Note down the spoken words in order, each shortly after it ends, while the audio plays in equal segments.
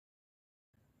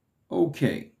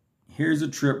Okay, here's a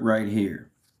trip right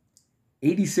here.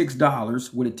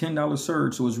 $86 with a $10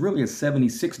 surge, so it's really a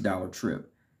 $76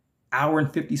 trip. Hour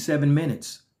and 57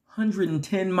 minutes,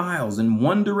 110 miles in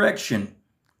one direction.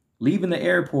 Leaving the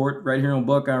airport right here on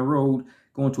Buckeye Road,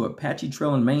 going to Apache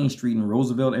Trail and Main Street in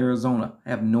Roosevelt, Arizona. I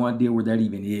have no idea where that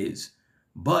even is.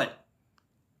 But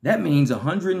that means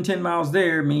 110 miles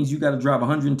there means you got to drive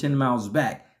 110 miles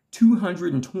back.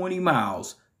 220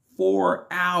 miles, 4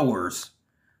 hours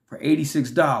for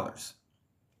 $86.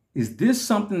 Is this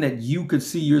something that you could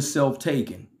see yourself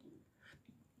taking?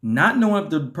 Not knowing if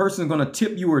the person is going to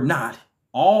tip you or not,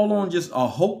 all on just a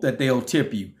hope that they'll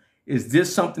tip you. Is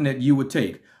this something that you would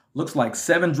take? Looks like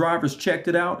 7 drivers checked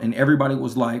it out and everybody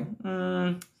was like,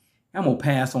 I'm going to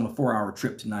pass on a 4-hour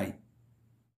trip tonight.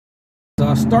 So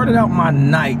I started out my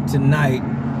night tonight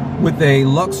with a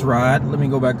Lux ride. Let me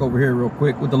go back over here real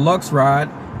quick. With the Lux ride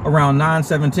around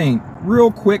 9:17.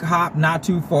 Real quick hop, not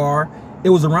too far. It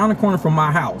was around the corner from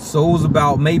my house. So it was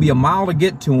about maybe a mile to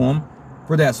get to them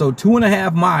for that. So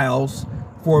 2.5 miles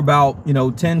for about,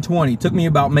 10-20. Took me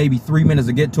about maybe 3 minutes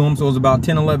to get to them. So it was about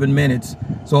 10-11 minutes.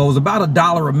 So it was about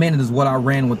 $1 a minute is what I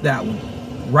ran with that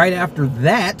one. Right after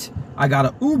that, I got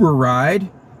an Uber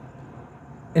ride.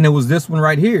 And it was this one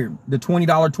right here, the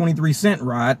 $20.23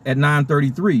 ride at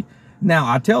 9:33.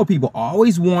 Now, I tell people,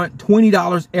 always want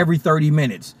 $20 every 30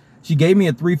 minutes. She gave me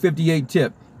a $3.58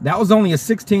 tip. That was only a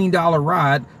 $16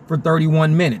 ride for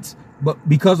 31 minutes. But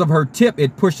because of her tip,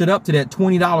 it pushed it up to that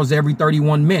 $20 every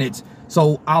 31 minutes.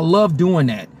 So I love doing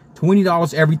that.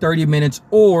 $20 every 30 minutes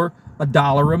or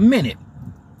 $1 a minute.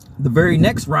 The very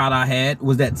next ride I had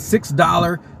was that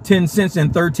 $6.10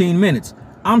 in 13 minutes.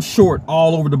 I'm short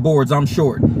all over the boards. I'm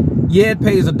short. Yeah, it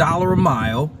pays $1 a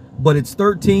mile, but it's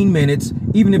 13 minutes.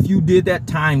 Even if you did that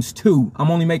times 2,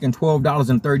 I'm only making $12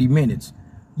 in 30 minutes.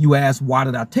 You ask, why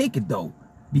did I take it though?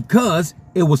 Because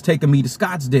it was taking me to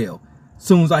Scottsdale.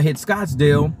 Soon as I hit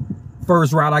Scottsdale,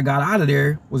 first ride I got out of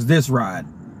there was this ride.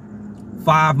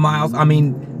 5 miles. I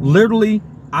mean, literally,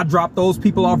 I dropped those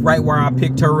people off right where I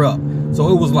picked her up. So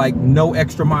it was like no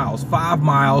extra miles. 5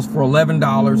 miles for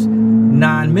 $11,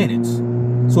 9 minutes.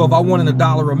 So if I wanted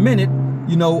 $1 a minute,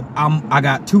 I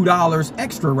got $2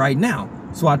 extra right now.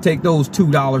 So I take those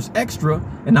 $2 extra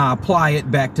and I apply it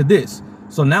back to this.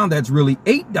 So now that's really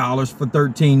 $8 for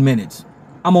 13 minutes.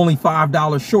 I'm only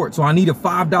 $5 short. So I need a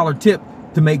 $5 tip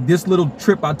to make this little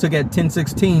trip I took at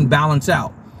 10:16 balance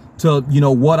out to,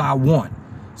 what I want.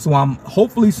 So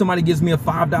hopefully somebody gives me a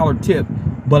 $5 tip,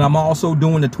 but I'm also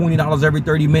doing the $20 every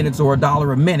 30 minutes or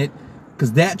 $1 a minute.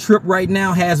 Because that trip right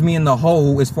now has me in the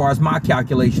hole as far as my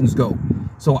calculations go.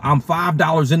 So I'm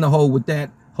 $5 in the hole with that.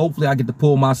 Hopefully I get to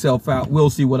pull myself out. We'll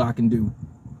see what I can do.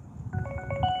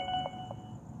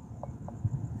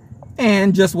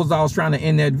 And just as I was trying to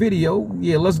end that video,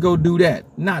 yeah, let's go do that.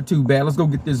 Not too bad. Let's go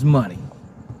get this money.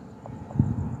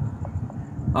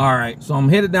 All right, so I'm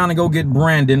headed down to go get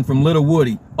Brandon from Little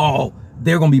Woody. Oh,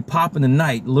 they're going to be popping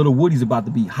tonight. Little Woody's about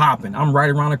to be hopping. I'm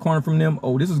right around the corner from them.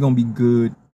 Oh, this is going to be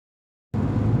good.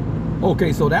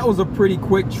 Okay, so that was a pretty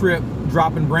quick trip,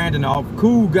 dropping Brandon off.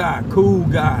 Cool guy, cool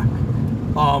guy.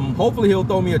 Hopefully he'll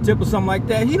throw me a tip or something like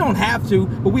that. He don't have to,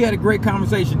 but we had a great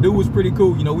conversation. Dude was pretty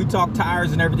cool. We talked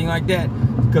tires and everything like that,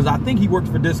 because I think he works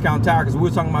for Discount Tire, because we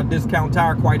were talking about Discount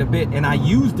Tire quite a bit, and I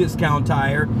use Discount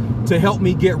Tire to help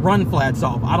me get run flats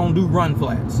off. I don't do run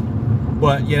flats.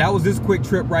 But yeah, that was this quick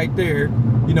trip right there.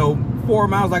 4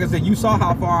 miles, like I said, you saw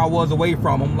how far I was away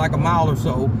from him, like a mile or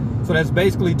so. So that's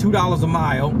basically $2 a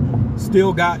mile.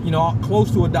 Still got,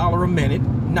 close to $1 a minute.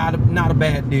 Not a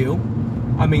bad deal.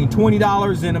 I mean,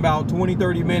 $20 in about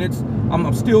 20-30 minutes.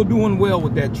 I'm still doing well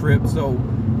with that trip. So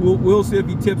we'll see if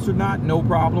he tips or not. No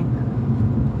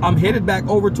problem. I'm headed back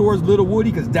over towards Little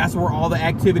Woody because that's where all the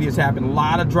activity has happened. A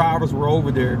lot of drivers were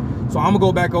over there. So I'm going to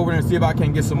go back over there and see if I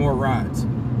can get some more rides.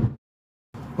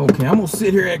 Okay, I'm going to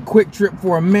sit here at Quick Trip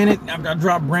for a minute. After I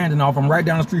drop Brandon off, I'm right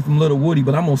down the street from Little Woody,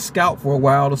 but I'm going to scout for a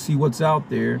while to see what's out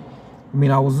there. I mean,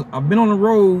 I've been on the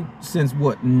road since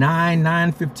what,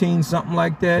 9:15, something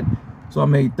like that. So I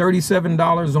made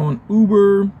 $37 on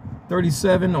Uber,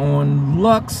 $37 on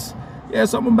Lux. Yeah,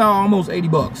 something about almost 80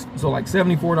 bucks. So like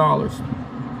 $74.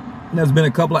 And that's been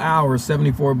a couple of hours,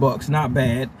 74 bucks, not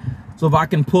bad. So if I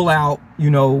can pull out,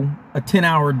 a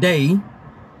 10-hour day,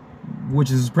 which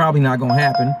is probably not gonna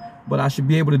happen, but I should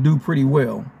be able to do pretty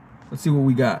well. Let's see what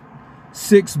we got.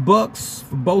 $6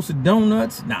 for Bosa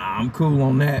Donuts. Nah, I'm cool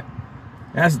on that.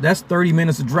 That's 30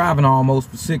 minutes of driving almost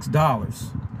for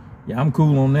 $6. Yeah, I'm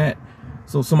cool on that.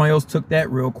 So somebody else took that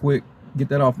real quick. Get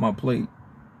that off my plate.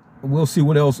 We'll see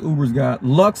what else Uber's got.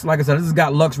 Lux, like I said, this has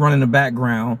got Lux running in the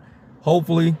background.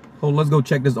 hopefully, let's go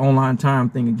check this online time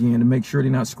thing again to make sure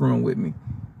they're not screwing with me.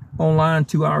 Online,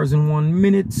 2 hours and 1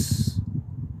 minute.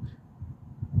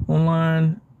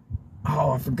 Online,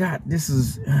 oh, I forgot. This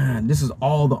is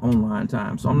all the online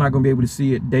time, so I'm not gonna be able to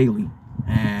see it daily.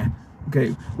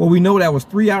 Okay, well, we know that was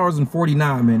 3 hours and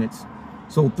 49 minutes.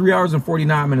 So 3 hours and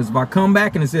 49 minutes. If I come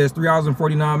back and it says 3 hours and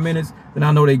 49 minutes, then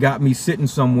I know they got me sitting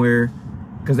somewhere,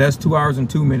 because that's 2 hours and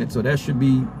 2 minutes. So that should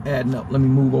be adding up. Let me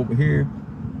move over here.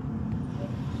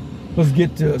 Let's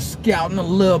get to scouting a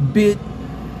little bit,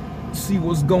 see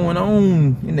what's going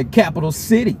on in the capital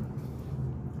city.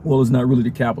 Well, it's not really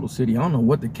the capital city. I don't know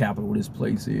what the capital of this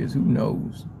place is. Who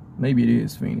knows? Maybe it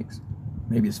is Phoenix.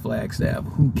 Maybe it's Flagstaff.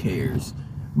 Who cares?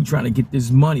 We trying to get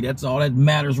this money. That's all that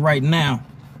matters right now.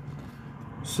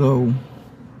 So,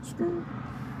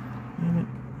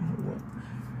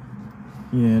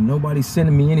 yeah, nobody's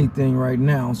sending me anything right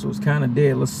now, so it's kind of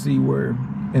dead. Let's see where.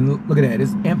 And look at that,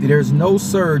 it's empty. There's no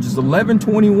surge. It's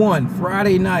 11:21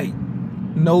 Friday night.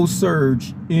 No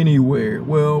surge anywhere.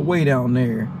 Well, way down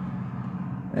there.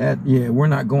 Yeah, we're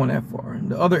not going that far.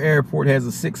 The other airport has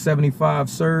a 675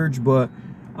 surge, but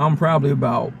I'm probably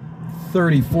about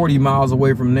 30-40 miles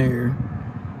away from there.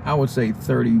 I would say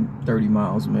 30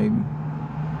 miles maybe.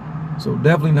 So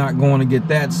definitely not going to get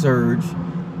that surge.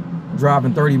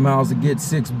 Driving 30 miles to get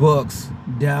 $6.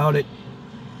 Doubt it.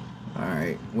 All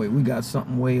right, wait, we got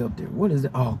something way up there. What is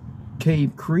it? Oh,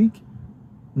 Cave Creek?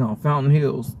 No, Fountain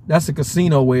Hills. That's a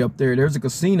casino way up there. There's a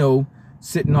casino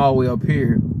sitting all the way up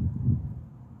here.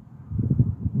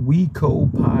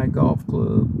 Weco Pie Golf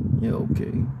Club. Yeah,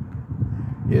 okay.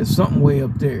 Yeah, something way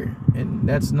up there. And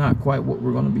that's not quite what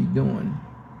we're going to be doing.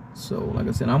 So, like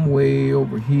I said, I'm way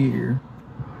over here.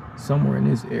 Somewhere in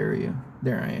this area.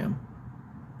 There I am.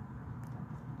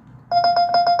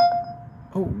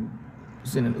 Oh,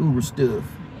 it's in an Uber stuff.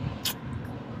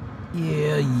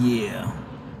 Yeah.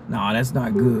 Nah, that's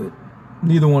not good.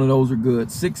 Neither one of those are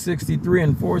good. 663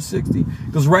 and 460.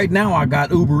 Because right now I got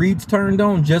UberEats turned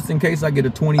on just in case I get a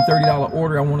 $20, $30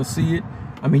 order. I want to see it.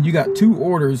 I mean, you got 2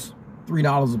 orders,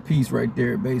 $3 a piece right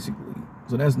there, basically.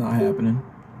 So that's not happening.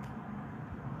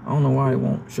 I don't know why it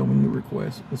won't show me new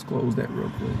requests. Let's close that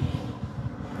real quick.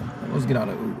 Let's get out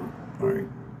of Uber. All right.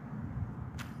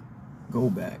 Go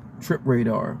back. Trip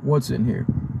radar. What's in here?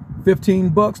 15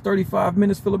 bucks, 35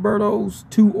 minutes, Filiberto's,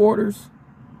 2 orders.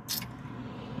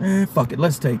 Fuck it.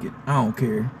 Let's take it. I don't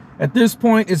care. At this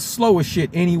point, it's slow as shit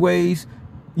anyways.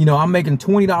 You know, I'm making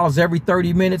 $20 every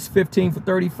 30 minutes, 15 for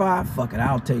 35. Fuck it.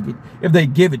 I'll take it. If they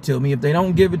give it to me. If they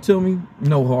don't give it to me,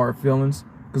 no hard feelings.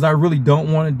 Because I really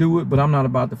don't want to do it, but I'm not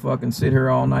about to fucking sit here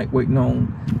all night waiting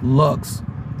on Lux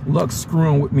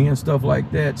screwing with me and stuff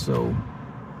like that. So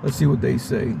let's see what they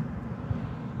say.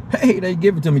 Hey, they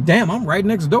give it to me. Damn, I'm right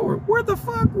next door. Where the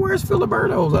fuck? Where's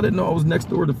Filiberto's? I didn't know I was next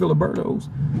door to Filiberto's.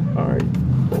 All right.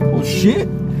 Oh, shit.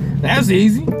 That's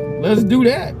easy. Let's do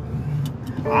that.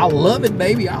 I love it,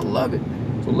 baby. I love it.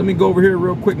 So let me go over here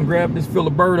real quick and grab this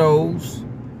Filiberto's.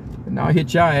 And I'll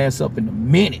hit y'all ass up in a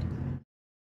minute.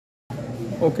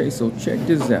 Okay, so check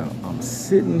this out. I'm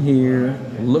sitting here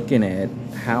looking at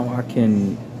how I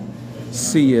can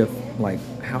see if, like,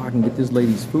 how I can get this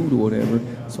lady's food or whatever.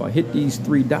 So I hit these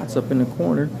 3 dots up in the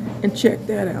corner and check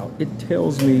that out. It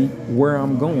tells me where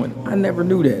I'm going. I never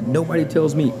knew that. Nobody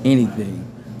tells me anything.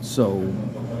 So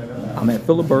I'm at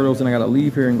Filiberto's and I gotta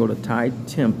leave here and go to Thai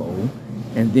Tempo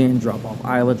and then drop off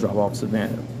Isla, drop off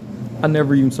Savannah. I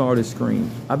never even saw this screen.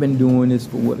 I've been doing this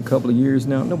for what, a couple of years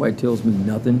now. Nobody tells me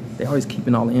nothing. They always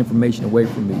keeping all the information away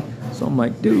from me. So I'm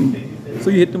like, dude,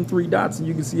 so you hit them 3 dots and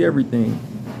you can see everything.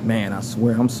 Man, I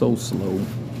swear I'm so slow.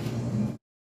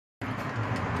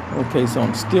 Okay, so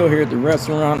I'm still here at the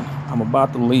restaurant. I'm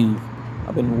about to leave.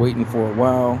 I've been waiting for a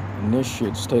while and this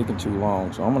shit's taking too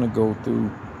long. So I'm gonna go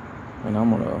through and I'm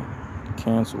gonna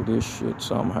cancel this shit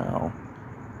somehow.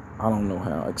 I don't know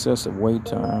how. Excessive wait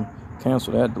time.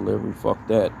 Cancel that delivery. Fuck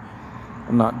that.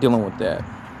 I'm not dealing with that.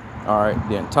 All right,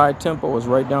 then Thai Tempo is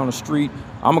right down the street.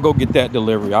 I'm gonna go get that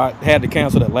delivery. I had to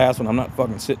cancel that last one. I'm not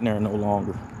fucking sitting there no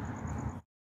longer.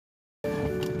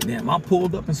 Damn, I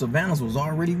pulled up and Savannah's was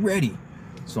already ready.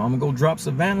 So I'm gonna go drop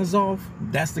Savannah's off.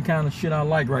 That's the kind of shit I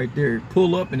like right there.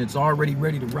 Pull up and it's already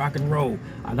ready to rock and roll.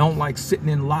 I don't like sitting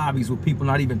in lobbies with people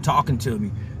not even talking to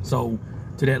me. So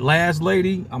to that last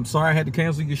lady, I'm sorry I had to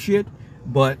cancel your shit,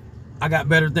 but I got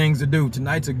better things to do.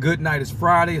 Tonight's a good night. It's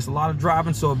Friday. It's a lot of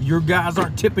driving. So if your guys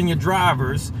aren't tipping your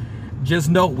drivers, just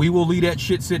know we will leave that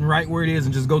shit sitting right where it is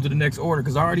and just go to the next order.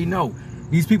 Because I already know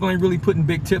these people ain't really putting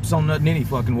big tips on nothing any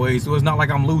fucking way. So it's not like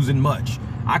I'm losing much.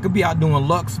 I could be out doing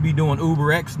Lux, be doing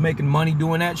UberX, making money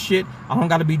doing that shit. I don't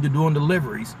got to be doing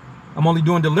deliveries. I'm only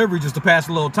doing delivery just to pass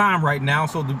a little time right now.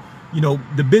 So you know,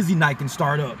 the busy night can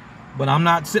start up. But I'm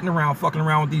not sitting around fucking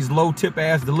around with these low tip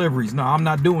ass deliveries. No, I'm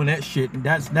not doing that shit.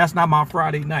 That's not my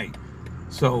Friday night.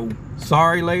 So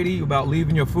sorry, lady, about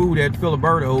leaving your food at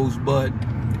Filiberto's, but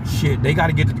shit, they got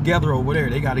to get it together over there.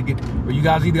 They got to get, or you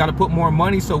guys either got to put more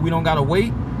money so we don't got to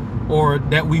wait, or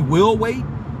that we will wait,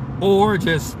 or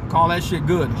just call that shit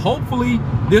good. Hopefully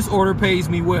this order pays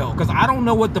me well, because I don't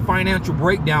know what the financial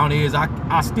breakdown is.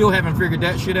 I still haven't figured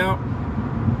that shit out.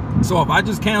 So if I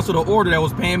just cancel the order that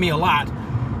was paying me a lot,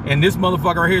 and this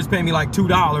motherfucker right here is paying me like $2,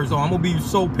 oh, I'm gonna be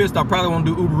so pissed I probably won't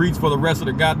do Uber Eats for the rest of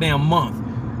the goddamn month.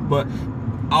 But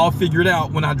I'll figure it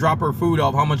out when I drop her food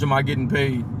off. How much am I getting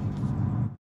paid?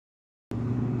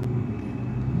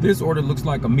 This order looks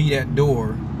like a meet at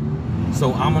door.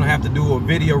 So I'm gonna have to do a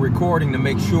video recording to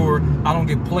make sure I don't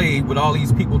get played with all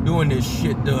these people doing this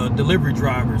shit, delivery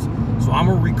drivers. So I'm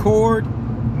gonna record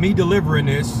me delivering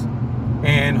this,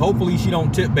 and hopefully she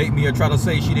don't tip bait me or try to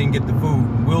say she didn't get the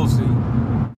food. We'll see.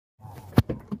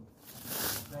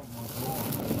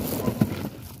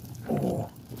 Oh.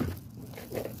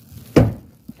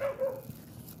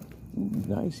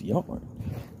 Nice yarn.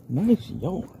 Nice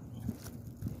yarn.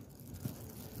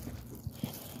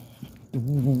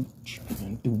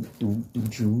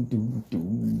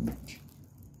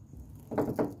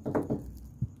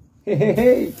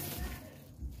 Hey,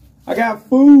 I got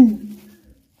food.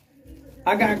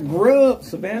 I got grub,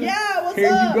 Savannah. Yeah, what's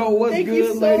Here up? you go. What's Thank good,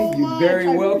 you so lady? You're much. very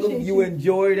I welcome. appreciate You you.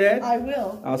 enjoy that. I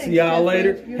will. I'll see y'all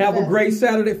later. Have a great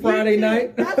Saturday, Friday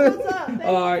night. That's what's up. Thank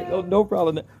All right. you. Oh, no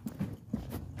problem.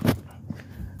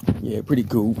 Yeah, pretty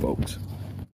cool, folks.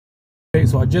 Okay,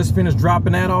 so I just finished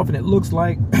dropping that off, and it looks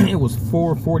like it was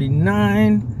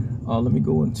 $4.49. Let me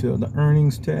go into the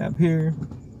earnings tab here,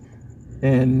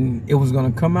 and it was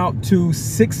going to come out to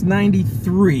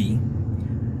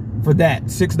 $6.93 for that.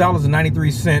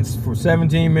 $6.93 for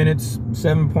 17 minutes,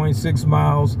 7.6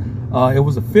 miles. It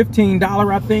was a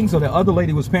 $15, I think. So the other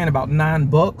lady was paying about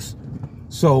 $9.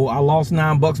 So I lost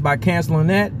 $9 by canceling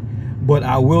that. But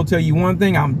I will tell you one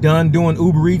thing, I'm done doing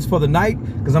Uber Eats for the night,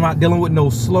 because I'm not dealing with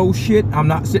no slow shit. I'm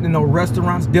not sitting in no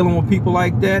restaurants dealing with people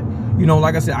like that. You know,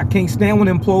 like I said, I can't stand when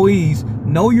employees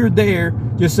know you're there,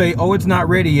 just say, oh, it's not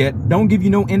ready yet. Don't give you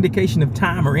no indication of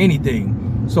time or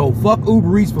anything. So fuck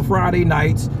Uber Eats for Friday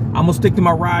nights. I'm gonna stick to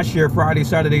my ride share Friday,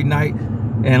 Saturday night.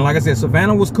 And like I said,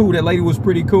 Savannah was cool. That lady was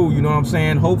pretty cool, you know what I'm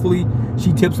saying? Hopefully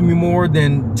she tips me more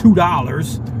than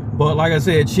 $2. But like I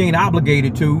said, she ain't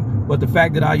obligated to. But the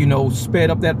fact that I, you know,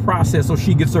 sped up that process so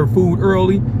she gets her food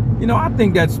early, you know, I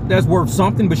think that's worth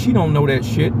something. But she don't know that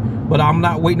shit. But I'm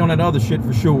not waiting on that other shit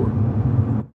for sure.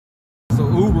 So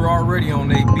Uber already on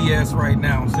their BS right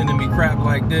now, sending me crap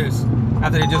like this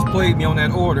after they just played me on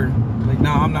that order. Like,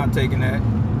 nah, I'm not taking that.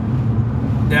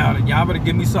 Doubt it. Y'all better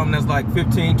give me something that's like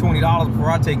 $15, $20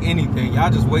 before I take anything.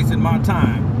 Y'all just wasted my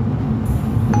time.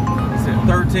 They said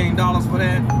 $13 for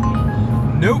that.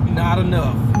 Nope, not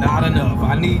enough. Not enough.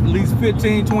 I need at least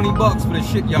 15, 20 bucks for the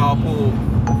shit y'all pull.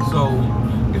 So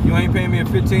if you ain't paying me a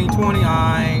 15, 20,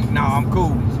 I'm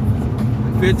cool.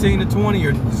 15 to 20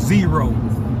 or zero.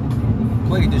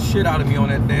 Played the shit out of me on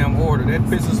that damn order. That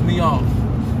pisses me off.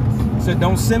 Said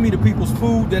don't send me to people's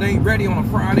food that ain't ready on a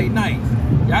Friday night.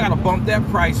 Y'all gotta bump that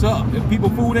price up. If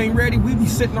people's food ain't ready, we be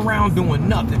sitting around doing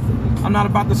nothing. I'm not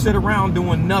about to sit around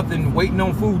doing nothing, waiting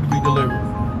on food to be delivered.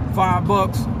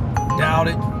 $5. Doubt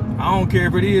it. I don't care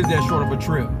if it is that short of a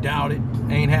trip. Doubt it.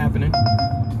 Ain't happening.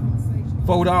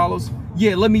 $4.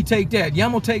 Yeah, let me take that. Yeah,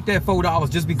 I'm gonna take that $4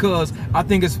 just because I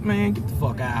think it's, man, get the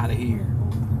fuck out of here.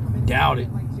 Doubt it.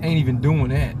 Ain't even doing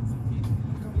that.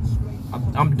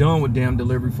 I'm done with damn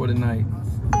delivery for the night.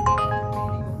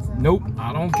 Nope,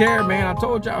 I don't care, man. I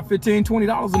told y'all $15,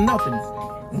 $20 or nothing.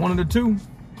 One of the two.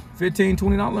 $15,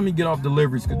 $20. Let me get off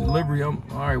deliveries, because delivery, all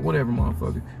right, whatever,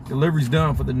 motherfucker. Delivery's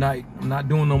done for the night. I'm not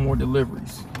doing no more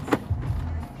deliveries.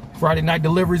 Friday night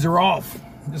deliveries are off.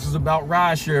 This is about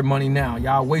rideshare money now.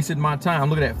 Y'all wasted my time.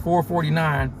 Look at that,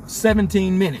 $4.49,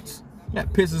 17 minutes.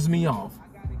 That pisses me off.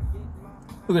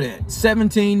 Look at that,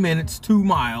 17 minutes, 2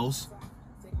 miles.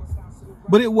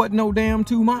 But it wasn't no damn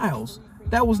 2 miles.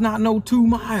 That was not no 2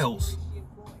 miles.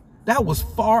 That was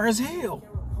far as hell.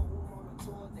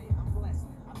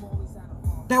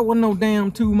 That wasn't no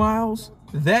damn 2 miles.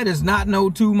 That is not no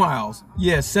 2 miles.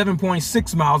 Yeah,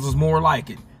 7.6 miles is more like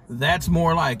it. That's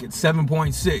more like it,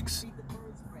 7.6.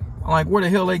 I'm like, where the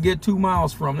hell they get 2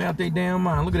 miles from? They out their damn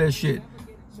mind. Look at that shit.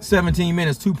 17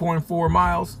 minutes, 2.4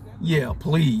 miles. Yeah,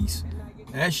 please.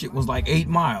 That shit was like 8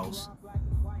 miles.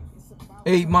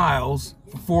 8 miles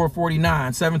for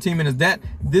 $4.49, 17 minutes.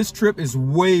 This trip is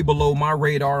way below my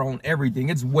radar on everything.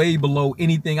 It's way below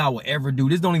anything I will ever do.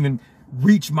 This don't even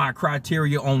reach my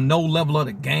criteria on no level of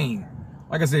the game.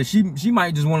 Like I said, she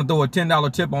might just want to throw a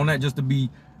 $10 tip on that just to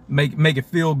make it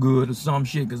feel good or some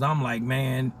shit. Cause I'm like,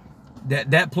 man,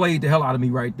 that played the hell out of me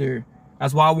right there.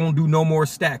 That's why I won't do no more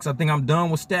stacks. I think I'm done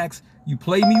with stacks. You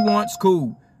play me once,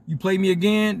 cool. You play me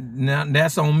again, now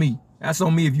that's on me. That's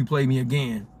on me if you play me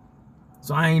again.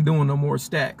 So I ain't doing no more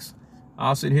stacks.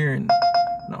 I'll sit here and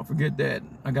no, forget that.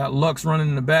 I got Lux running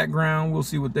in the background. We'll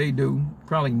see what they do.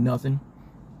 Probably nothing.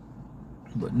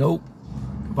 But nope.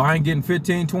 If I ain't getting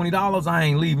 $15, $20, I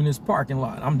ain't leaving this parking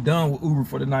lot. I'm done with Uber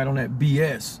for the night on that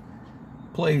BS.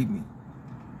 Played me.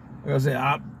 Like I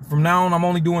said, from now on, I'm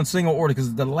only doing single order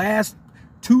because the last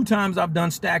 2 times I've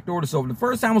done stacked orders. So the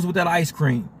first time was with that ice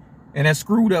cream. And that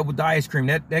screwed up with the ice cream.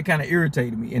 That kind of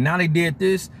irritated me. And now they did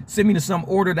this, sent me to some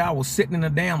order that I was sitting in the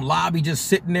damn lobby, just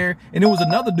sitting there. And there was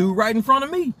another dude right in front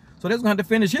of me. So they're going to have to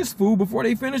finish his food before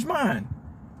they finish mine.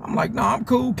 I'm like, no, I'm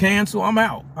cool. Cancel. I'm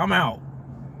out. I'm out.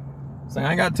 So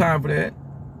I ain't got time for that.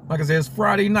 Like I said, it's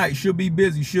Friday night. Should be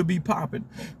busy. Should be popping.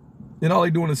 And all they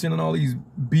doing is sending all these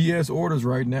BS orders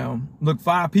right now. Look,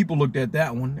 5 people looked at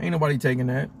that one. Ain't nobody taking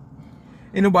that.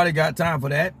 Ain't nobody got time for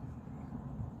that.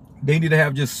 They need to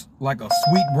have just like a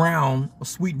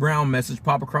sweet brown message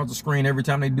pop across the screen every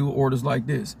time they do orders like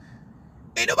this.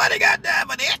 Ain't nobody got time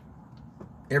for that.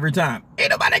 Every time.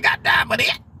 Ain't nobody got time for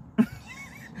that.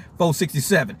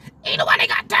 467. Ain't nobody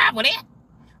got time for that.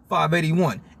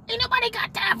 581. Ain't nobody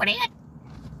got time for that.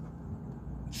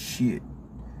 Shit.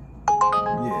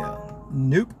 Yeah.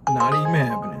 Nope. Not even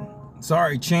happening.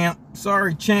 Sorry, champ.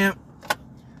 Sorry, champ.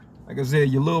 Like I said,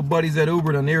 your little buddies at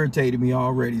Uber done irritated me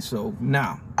already, so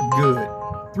nah, good.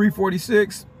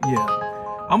 346, yeah.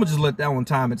 I'm gonna just let that one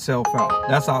time itself out.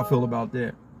 That's how I feel about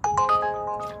that.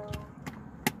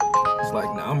 It's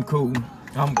like, nah, I'm cool.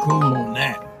 I'm cool on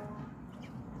that.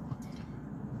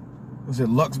 I said,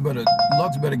 Lux better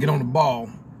get on the ball.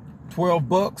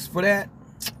 $12 for that?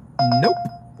 Nope.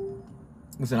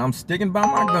 I said, I'm sticking by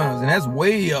my guns, and that's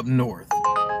way up north.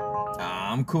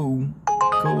 I'm cool.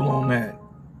 Cool on that.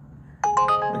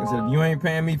 Like I said, if you ain't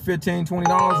paying me $15,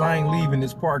 $20, I ain't leaving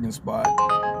this parking spot.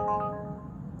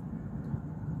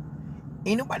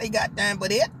 Ain't nobody got time for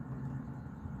that.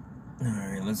 All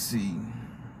right, let's see.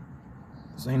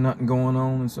 This ain't nothing going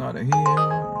on inside of here.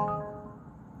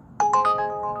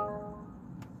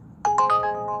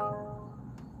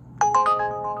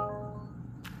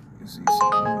 Let's see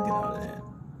something. Let me get out of that.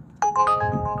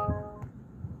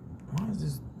 Why is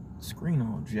this screen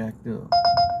all jacked up?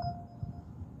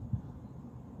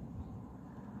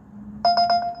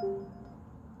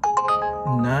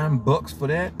 $9 for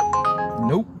that?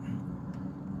 Nope.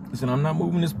 Listen, I'm not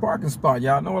moving this parking spot.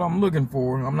 Y'all know what I'm looking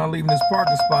for. I'm not leaving this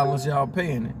parking spot unless y'all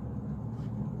paying it.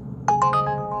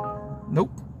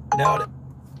 Nope. Doubt it.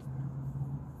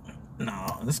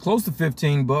 Nah, it's close to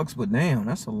 $15, but damn,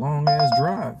 that's a long ass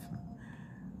drive.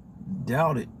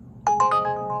 Doubt it.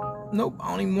 Nope,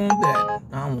 I don't even want that.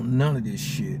 I don't want none of this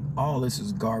shit. All this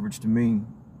is garbage to me.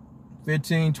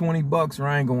 $15, $20 or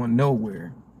I ain't going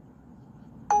nowhere.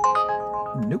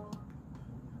 Nope.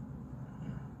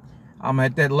 I'm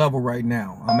at that level right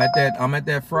now. I'm at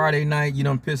that Friday night, you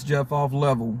done pissed Jeff off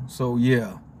level. So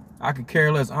yeah, I could care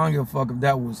less. I don't give a fuck if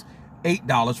that was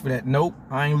 $8 for that. Nope.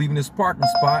 I ain't leaving this parking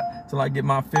spot till I get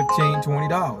my $15,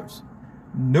 $20.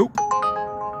 Nope.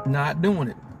 Not doing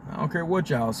it. I don't care what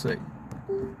y'all say.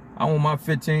 I want my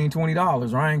 $15,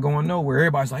 $20 or I ain't going nowhere.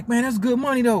 Everybody's like, man, that's good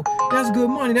money though. That's good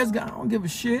money. I don't give a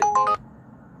shit.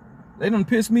 They done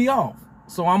pissed me off.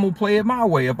 So I'm gonna play it my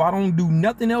way. If I don't do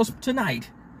nothing else tonight,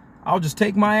 I'll just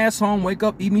take my ass home, wake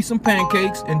up, eat me some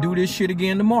pancakes, and do this shit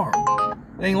again tomorrow.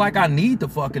 It ain't like I need the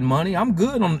fucking money. I'm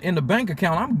good in the bank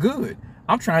account. I'm good.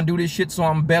 I'm trying to do this shit so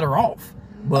I'm better off.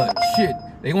 But shit,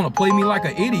 they want to play me like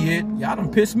an idiot. Y'all done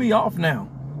pissed me off now.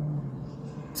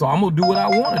 So I'm gonna do what I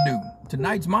want to do.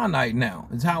 Tonight's my night now.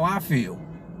 It's how I feel.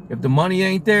 If the money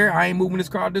ain't there, I ain't moving this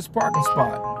car to this parking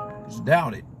spot. Just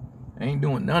doubt it. I ain't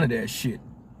doing none of that shit.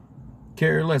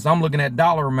 Care less. I'm looking at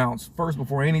dollar amounts first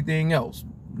before anything else.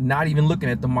 Not even looking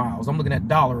at the miles. I'm looking at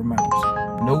dollar amounts.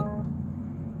 Nope.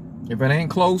 If it ain't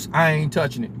close, I ain't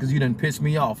touching it because you done pissed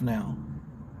me off now.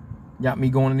 Got me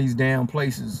going to these damn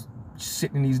places,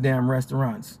 sitting in these damn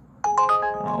restaurants.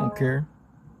 I don't care.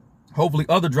 Hopefully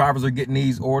other drivers are getting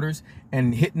these orders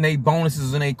and hitting their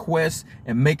bonuses and their quests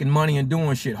and making money and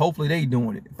doing shit. Hopefully they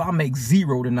doing it. If I make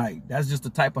zero tonight, that's just the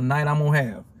type of night I'm gonna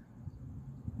have.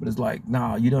 But it's like,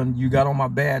 nah, you got on my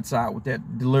bad side with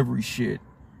that delivery shit.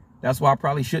 That's why I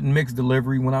probably shouldn't mix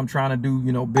delivery when I'm trying to do,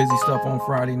 busy stuff on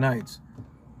Friday nights.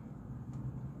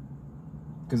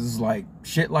 Because it's like,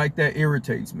 shit like that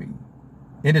irritates me.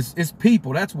 And it's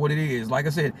people. That's what it is. Like I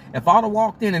said, if I'd have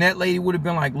walked in and that lady would have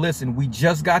been like, listen, we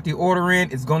just got the order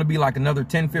in. It's going to be like another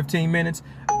 10, 15 minutes.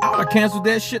 I would have canceled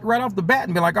that shit right off the bat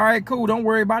and be like, all right, cool. Don't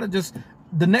worry about it. Just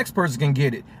the next person can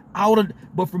get it. I would have,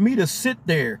 but for me to sit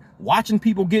there watching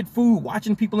people get food,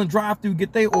 watching people in drive-thru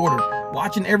get their order,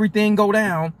 watching everything go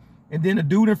down, and then the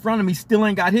dude in front of me still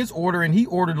ain't got his order, and he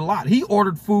ordered a lot. He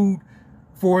ordered food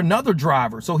for another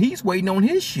driver, so he's waiting on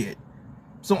his shit.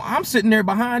 So I'm sitting there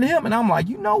behind him, and I'm like,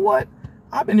 you know what?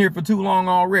 I've been here for too long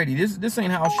already. This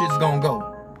ain't how shit's gonna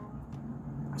go.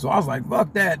 So I was like,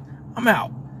 fuck that. I'm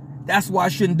out. That's why I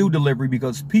shouldn't do delivery,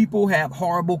 because people have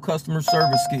horrible customer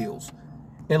service skills.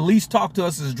 At least talk to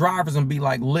us as drivers and be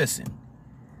like, listen,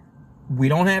 we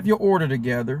don't have your order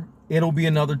together. It'll be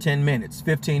another 10 minutes,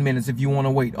 15 minutes if you want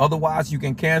to wait. Otherwise, you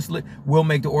can cancel it. We'll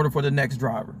make the order for the next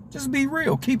driver. Just be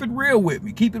real. Keep it real with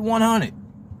me. Keep it 100.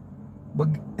 But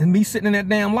me sitting in that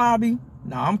damn lobby,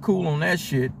 nah, I'm cool on that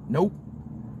shit. Nope.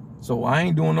 So I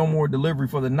ain't doing no more delivery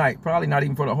for the night. Probably not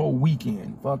even for the whole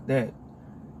weekend. Fuck that.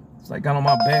 It's like got on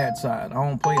my bad side. I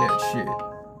don't play that shit.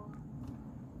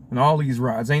 And all these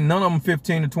rides, ain't none of them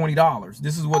 $15 to $20.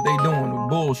 This is what they doing with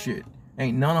bullshit.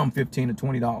 Ain't none of them $15 to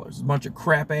 $20. It's a bunch of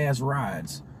crap ass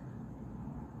rides.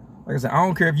 Like I said, I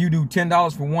don't care if you do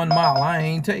 $10 for 1 mile. I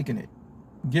ain't taking it.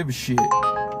 Give a shit.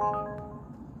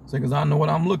 Because I know what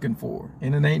I'm looking for,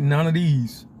 and it ain't none of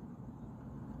these.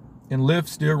 And Lyft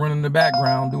still running in the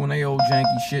background doing their old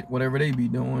janky shit, whatever they be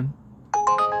doing.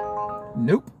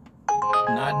 Nope,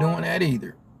 not doing that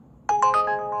either.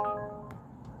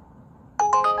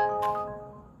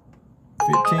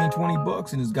 15, 20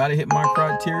 bucks, and it's got to hit my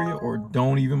criteria, or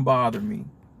don't even bother me.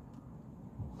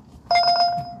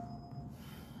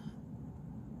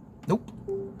 Nope,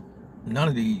 none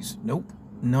of these. Nope,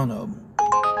 none of them.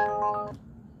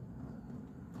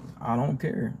 I don't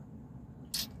care.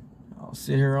 I'll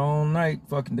sit here all night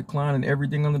fucking declining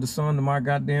everything under the sun, and my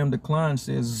goddamn decline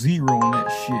says 0 on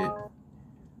that shit.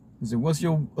 I said, what's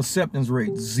your acceptance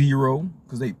rate? 0,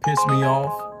 because they piss me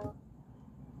off.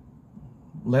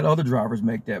 Let other drivers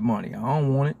make that money. I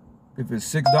don't want it. If it's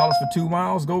 $6 for 2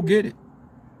 miles, go get it.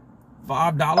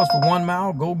 $5 for 1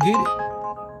 mile, go get it.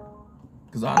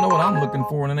 Because I know what I'm looking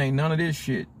for, and it ain't none of this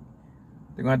shit.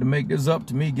 They're going to have to make this up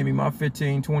to me, give me my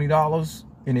 $15, $20,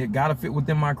 and it got to fit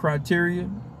within my criteria,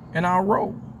 and I'll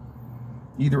roll.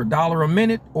 Either $1 a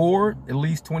minute or at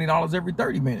least $20 every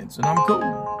 30 minutes, and I'm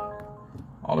cool.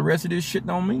 All the rest of this shit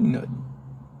don't mean nothing.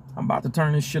 I'm about to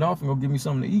turn this shit off and go get me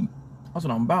something to eat. That's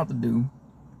what I'm about to do.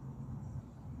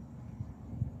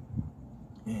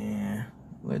 Yeah,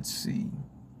 let's see.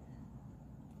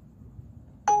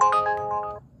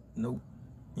 Nope.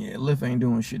 Yeah, Lyft ain't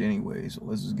doing shit anyway, so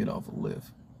let's just get off of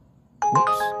Lyft.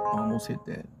 Whoops, almost hit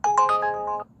that.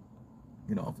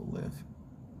 Get off of Lyft.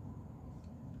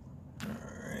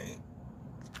 Alright.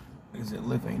 Like I said,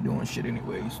 Lyft ain't doing shit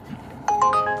anyways.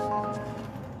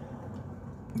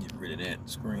 Get rid of that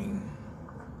screen.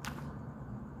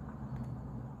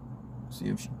 See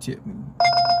if she tipped me.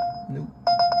 Nope.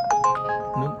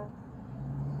 Nope.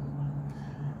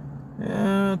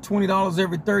 Yeah, $20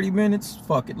 every 30 minutes.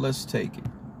 Fuck it, let's take it.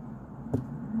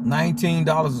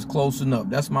 $19 is close enough.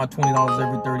 That's my $20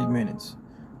 every 30 minutes.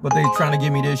 But they trying to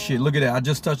give me this shit. Look at that. I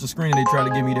just touched the screen and they try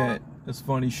to give me that. That's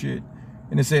funny shit.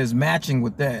 And it says matching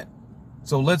with that.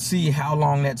 So let's see how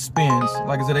long that spins.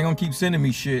 Like I said, they're going to keep sending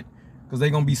me shit because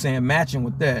they're going to be saying matching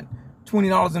with that.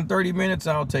 $20 in 30 minutes,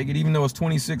 I'll take it. Even though it's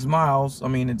 26 miles, I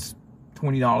mean, it's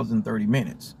 $20 in 30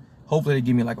 minutes. Hopefully they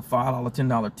give me like a $5,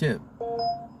 $10 tip.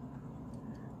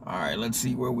 All right, let's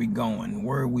see where we going.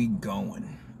 Where are we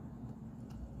going?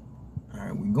 All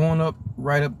right, we're going up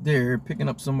right up there, picking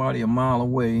up somebody a mile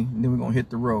away, and then we're going to hit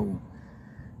the road.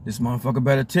 This motherfucker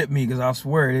better tip me, because I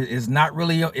swear it's not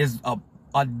really, it's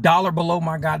a dollar below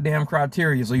my goddamn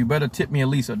criteria, so you better tip me at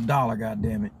least $1,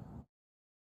 goddammit.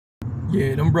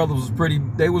 Yeah, them brothers was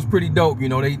pretty dope, you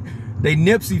know. They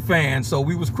Nipsey fans, so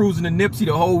we was cruising to Nipsey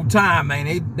the whole time,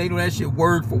 man. They know that shit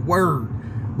word for word.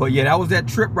 But yeah, that was that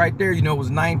trip right there, you know. It was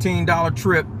a $19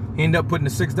 trip. He ended up putting a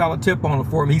 $6 tip on it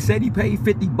for him. He said he paid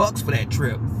 50 bucks for that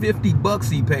trip. 50 bucks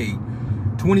he paid.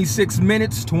 26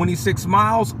 minutes, 26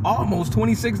 miles, almost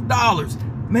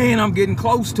 $26. Man, I'm getting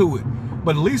close to it.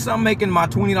 But at least I'm making my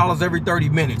 $20 every 30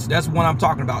 minutes. That's what I'm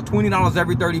talking about. $20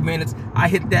 every 30 minutes. I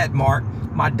hit that mark.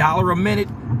 My $1 a minute,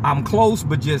 I'm close,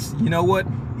 but just, you know what?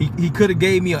 He could have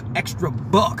gave me an extra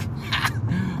buck.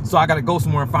 So I got to go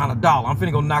somewhere and find $1. I'm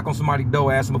finna go knock on somebody's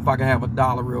door, ask him if I can have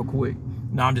 $1 real quick.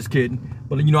 No, I'm just kidding.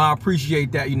 But, you know, I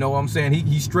appreciate that. You know what I'm saying?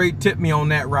 He straight tipped me on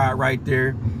that ride right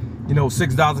there. You know,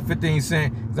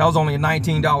 $6.15. That was only a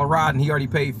 $19 ride, and he already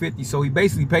paid 50. So he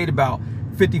basically paid about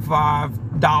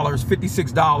 $55,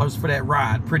 $56 for that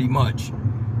ride, pretty much.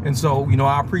 And so, you know,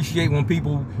 I appreciate when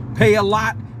people pay a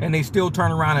lot and they still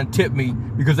turn around and tip me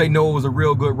because they know it was a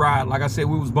real good ride. Like I said,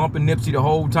 we was bumping Nipsey the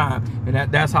whole time,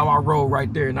 and that's how I roll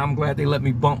right there. And I'm glad they let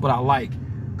me bump what I like,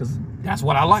 because that's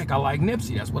what I like. I like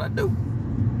Nipsey. That's what I do.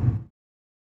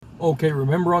 Okay,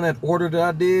 remember on that order that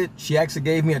I did, she actually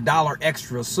gave me $1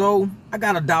 extra, so I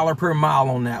got $1 per mile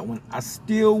on that one. I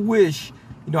still wish,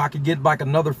 you know, I could get like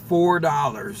another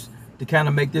 $4 to kind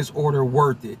of make this order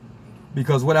worth it,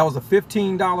 because that was a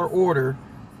 $15 order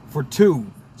for 2.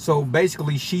 So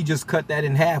basically she just cut that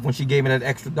in half when she gave me that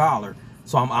extra $1.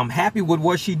 So I'm happy with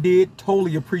what she did,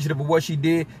 totally appreciative of what she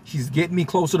did. She's getting me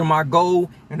closer to my goal,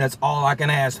 and that's all I can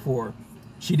ask for.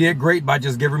 She did great by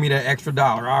just giving me that extra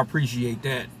 $1. I appreciate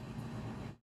that.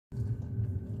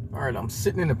 All right, I'm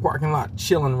sitting in the parking lot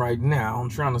chilling right now. I'm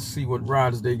trying to see what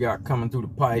rides they got coming through the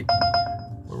pipe.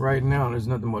 But right now, there's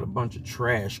nothing but a bunch of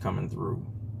trash coming through.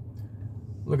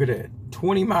 Look at that.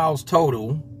 20 miles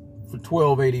total for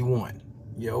 $12.81.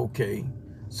 Yeah, okay.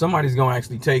 Somebody's going to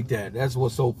actually take that. That's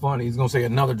what's so funny. He's going to say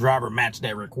another driver matched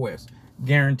that request.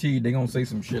 Guaranteed they're going to say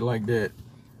some shit like that.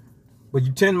 But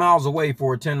you 10 miles away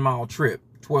for a 10-mile trip.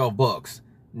 12 bucks.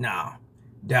 Nah,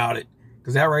 doubt it.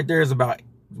 Because that right there is about,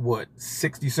 what,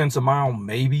 60 cents a mile,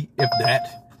 maybe, if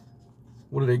that.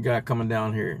 What do they got coming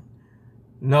down here?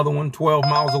 Another one, 12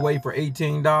 miles away for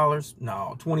 $18.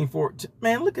 No, 24.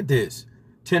 Man, look at this.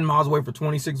 10 miles away for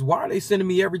 26. Why are they sending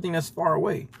me everything that's far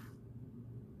away?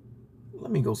 Let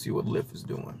me go see what Lyft is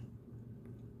doing.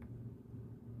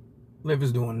 Lyft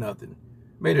is doing nothing.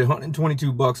 Made it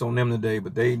 122 bucks on them today,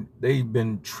 but they've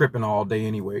been tripping all day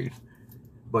anyways.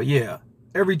 But yeah,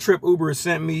 every trip Uber has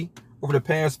sent me over the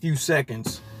past few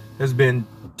seconds has been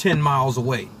 10 miles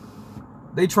away.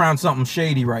 They trying something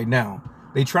shady right now.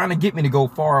 They trying to get me to go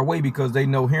far away because they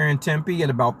know here in Tempe at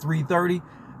about 3:30,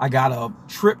 I got a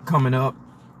trip coming up.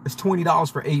 It's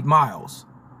 $20 for 8 miles.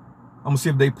 I'm gonna see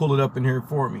if they pull it up in here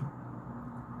for me.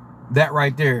 That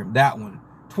right there, that one.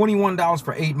 $21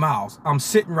 for 8 miles. I'm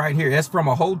sitting right here. That's from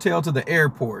a hotel to the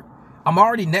airport. I'm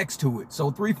already next to it. So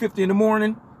 3:50 in the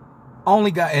morning,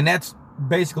 only got, and that's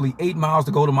basically 8 miles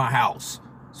to go to my house.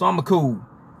 So I'm cool.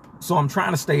 So I'm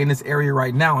trying to stay in this area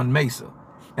right now in Mesa.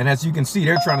 And as you can see,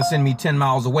 they're trying to send me 10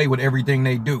 miles away with everything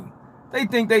they do. They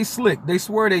think they slick. They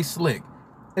swear they slick.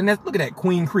 And that's, look at that,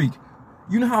 Queen Creek.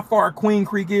 You know how far Queen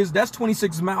Creek is? That's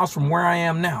 26 miles from where I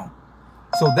am now.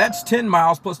 So that's 10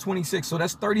 miles plus 26. So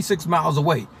that's 36 miles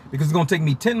away, because it's going to take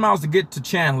me 10 miles to get to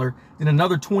Chandler, then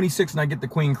another 26 and I get to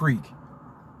Queen Creek.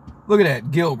 Look at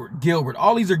that, Gilbert.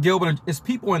 All these are Gilbert. It's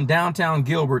people in downtown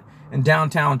Gilbert and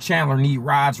downtown Chandler need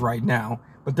rides right now,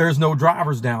 but there's no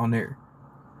drivers down there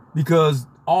because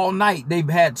all night they've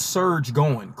had surge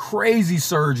going, crazy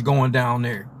surge going down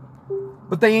there,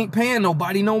 but they ain't paying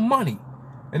nobody no money.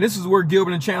 And this is where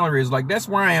Gilbert and Chandler is. Like, that's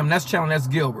where I am. That's Chandler, that's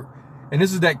Gilbert. And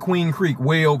this is that Queen Creek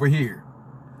way over here.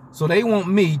 So they want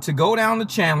me to go down to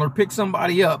Chandler, pick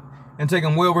somebody up, and take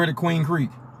them way over to Queen Creek.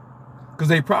 Because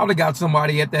they probably got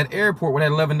somebody at that airport where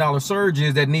that $11 surge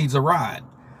is that needs a ride.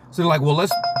 So they're like, well,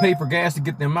 let's pay for gas to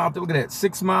get them out there. Look at that,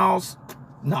 6 miles.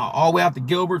 No, all the way out to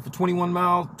Gilbert for 21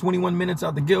 miles, 21 minutes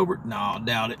out to Gilbert. No,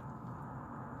 doubt it.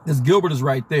 This Gilbert is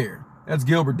right there. That's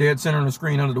Gilbert dead center on the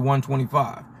screen under the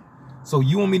 125. So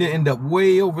you want me to end up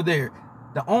way over there.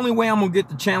 The only way I'm going to get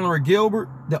to Chandler or Gilbert,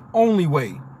 the only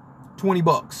way, 20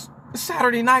 bucks. It's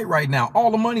Saturday night right now.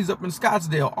 All the money's up in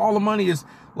Scottsdale. All the money is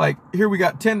like, here we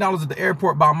got $10 at the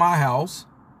airport by my house.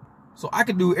 So I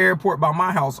could do airport by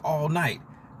my house all night.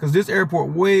 Because this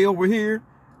airport way over here,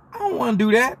 I don't want to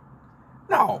do that.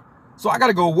 No. So I got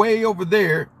to go way over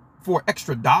there for an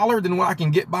extra $1 than what I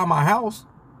can get by my house.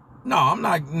 No, I'm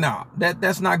not, no.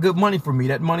 That's not good money for me.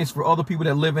 That money's for other people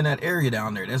that live in that area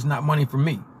down there. That's not money for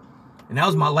me. And that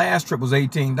was my last trip, was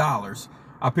 $18.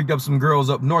 I picked up some girls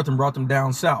up north and brought them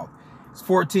down south. It's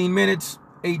 14 minutes,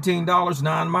 $18,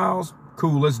 9 miles.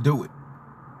 Cool, let's do it.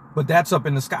 But that's up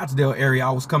in the Scottsdale area.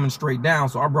 I was coming straight down,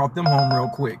 so I brought them home real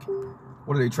quick.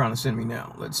 What are they trying to send me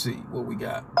now? Let's see what we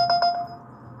got.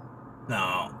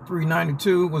 No,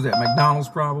 $3.92. Was that McDonald's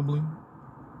probably?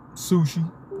 Sushi?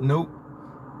 Nope.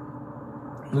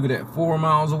 Look at that, 4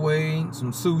 miles away,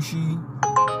 some sushi.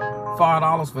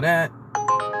 $5 for that.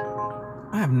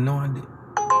 I have no idea.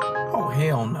 Oh,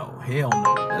 hell no. Hell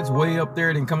no. That's way up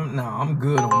there. Then coming. No, I'm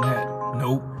good on that.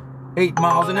 Nope. 8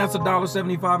 miles, and that's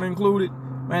 $1.75 included.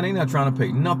 Man, they not trying to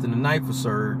pay nothing tonight for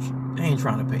surge. They ain't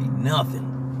trying to pay nothing.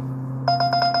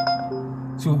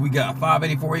 So we got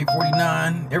 584,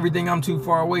 849. Everything I'm too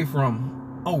far away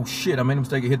from. Oh shit, I made a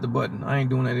mistake and hit the button. I ain't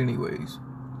doing that anyways.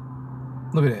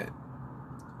 Look at that.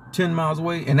 10 miles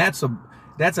away, and that's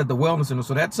That's at the wellness center.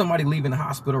 So that's somebody leaving the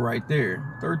hospital right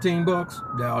there. 13 bucks?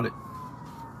 Doubt it.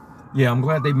 Yeah, I'm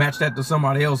glad they matched that to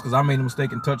somebody else because I made a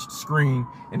mistake and touched the screen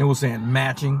and it was saying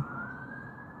matching.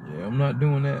 Yeah, I'm not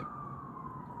doing that.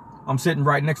 I'm sitting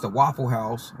right next to Waffle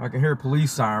House. I can hear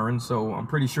police sirens, so I'm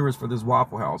pretty sure it's for this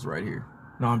Waffle House right here.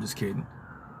 No, I'm just kidding.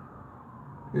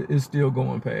 It's still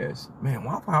going past. Man,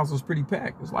 Waffle House was pretty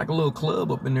packed. It's like a little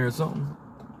club up in there or something.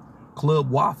 Club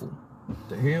Waffle. What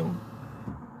the hell?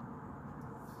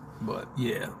 But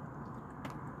yeah.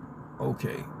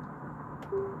 Okay.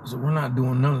 So we're not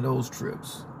doing none of those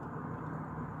trips.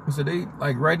 So they,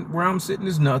 like right where I'm sitting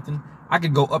is nothing. I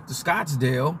could go up to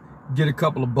Scottsdale, get a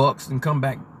couple of bucks and come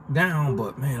back down,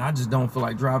 but man, I just don't feel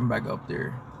like driving back up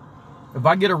there. If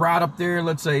I get a ride up there,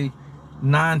 let's say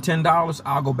 $9–10,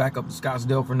 I'll go back up to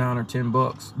Scottsdale for $9 or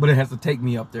 $10, but it has to take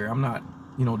me up there. I'm not,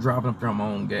 you know, driving up there on my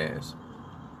own gas.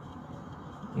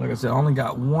 Like I said, I only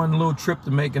got one little trip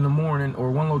to make in the morning,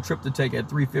 or one little trip to take at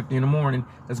 3:50 in the morning.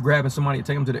 That's grabbing somebody to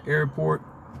take them to the airport.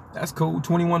 That's cool.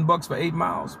 21 bucks for 8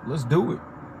 miles. Let's do it.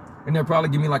 And they'll probably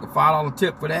give me like a $5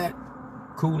 tip for that.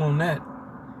 Cool on that.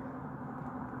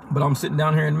 But I'm sitting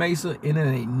down here in Mesa and it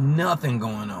ain't nothing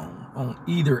going on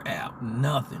either app.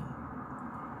 Nothing.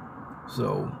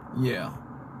 So yeah.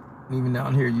 Even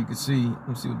down here you can see, let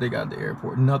me see what they got at the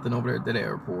airport. Nothing over there at that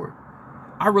airport.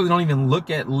 I really don't even look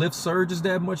at Lyft surges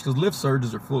that much because Lyft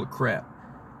surges are full of crap.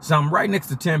 So I'm right next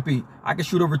to Tempe. I can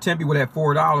shoot over Tempe where that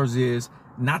 $4 is.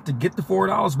 Not to get the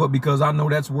 $4, but because I know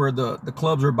that's where the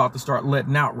clubs are about to start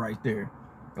letting out right there.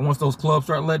 And once those clubs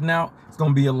start letting out, it's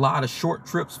going to be a lot of short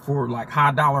trips for like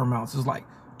high dollar amounts. It's like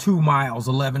 2 miles,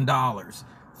 $11,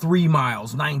 3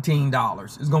 miles,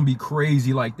 $19. It's going to be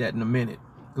crazy like that in a minute.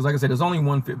 Because like I said, it's only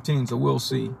 1:15, so we'll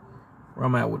see where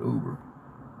I'm at with Uber.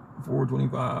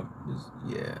 425,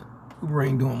 yeah. Uber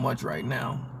ain't doing much right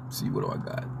now. Let's see, what do I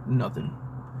got? Nothing.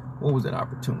 What was that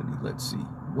opportunity? Let's see.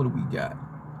 What do we got?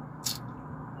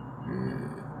 Yeah.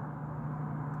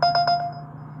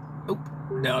 Nope,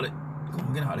 doubt it. Come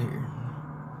on, get out of here.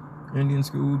 Indian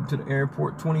school to the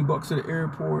airport, 20 bucks to the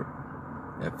airport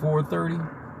at 4:30.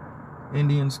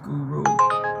 Indian school road.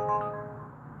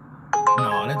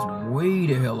 No, that's way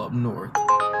the hell up north.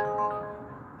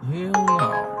 Hell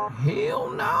no. Hell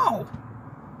no.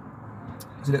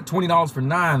 See that $20 for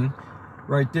 9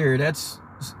 right there, that's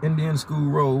Indian school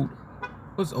road.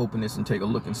 Let's open this and take a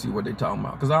look and see what they're talking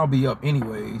about, because I'll be up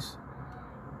anyways.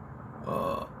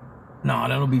 No,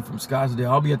 that'll be from Scottsdale.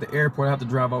 I'll be at the airport. I have to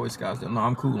drive all the way to Scottsdale. No,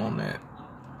 I'm cool on that.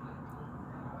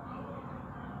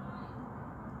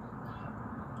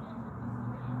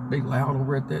 They loud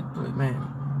over at that place,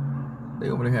 man.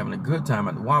 They over there having a good time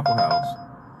at the Waffle House.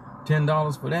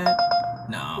 $10 for that?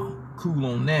 Nah, cool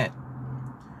on that.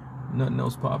 Nothing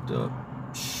else popped up.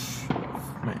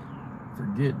 Man,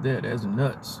 forget that. That's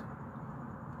nuts.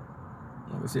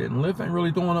 Like I said, Lyft ain't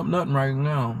really throwing up nothing right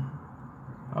now.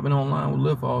 I've been online with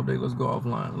Lyft all day. Let's go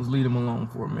offline. Let's leave them alone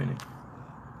for a minute.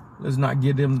 Let's not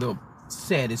give them the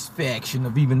satisfaction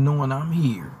of even knowing I'm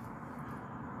here.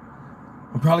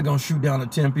 I'm probably going to shoot down to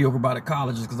Tempe over by the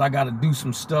colleges because I got to do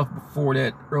some stuff before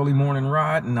that early morning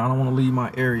ride, and I don't want to leave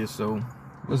my area, so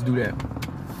let's do that.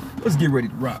 Let's get ready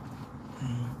to rock.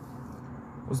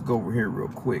 Let's go over here real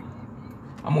quick.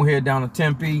 I'm going to head down to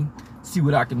Tempe, see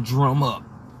what I can drum up.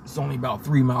 It's only about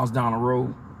 3 miles down the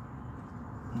road,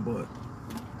 but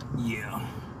yeah.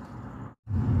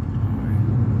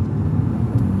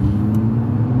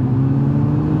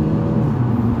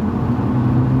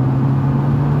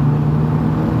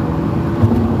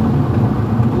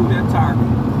 Ooh, that tire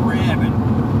grabbing.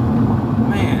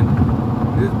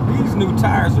 Man, these new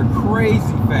tires are crazy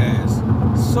fast.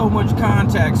 So much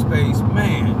contact space,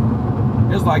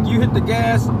 man. It's like you hit the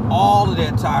gas, all of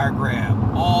that tire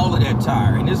grab, all of that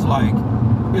tire, and it's like,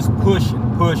 it's pushing.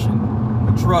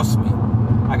 But trust me,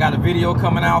 I got a video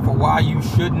coming out for why you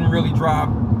shouldn't really drive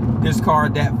this car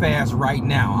that fast right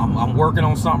now. I'm working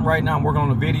on something right now. I'm working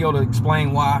on a video to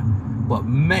explain why. But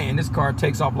man, this car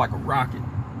takes off like a rocket.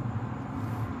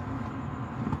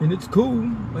 And it's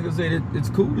cool. Like I said, it's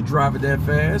cool to drive it that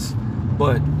fast.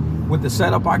 But with the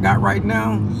setup I got right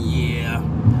now, yeah,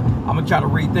 I'm gonna try to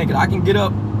rethink it. I can get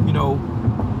up, you know,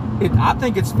 I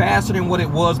think it's faster than what it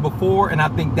was before, and I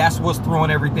think that's what's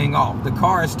throwing everything off. The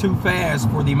car is too fast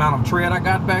for the amount of tread I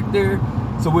got back there,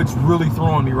 so it's really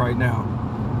throwing me right now.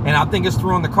 And I think it's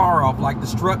throwing the car off. Like the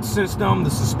strut system, the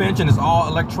suspension is all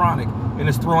electronic, and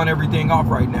it's throwing everything off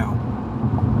right now.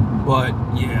 But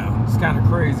yeah, it's kind of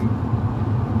crazy.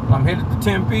 I'm headed to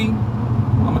Tempe.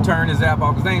 I'm gonna turn this app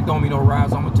off because they ain't throwing me no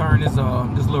rides. So I'm gonna turn this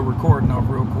little recording off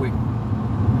real quick.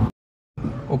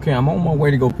 Okay, I'm on my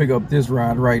way to go pick up this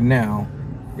ride right now.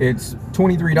 It's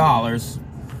 $23.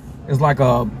 It's like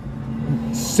a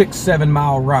 6-7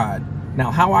 mile ride. Now,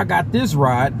 how I got this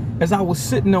ride is I was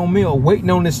sitting on Mill waiting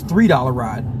on this $3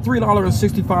 ride,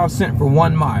 $3.65 for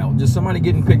 1 mile. Just somebody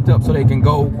getting picked up so they can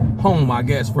go home, I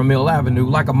guess, from Mill Avenue,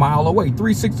 like a mile away.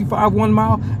 $3.65 1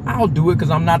 mile. I'll do it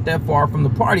because I'm not that far from the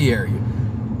party area.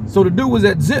 So the dude was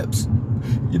at Zips,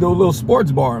 you know, a little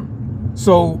sports bar.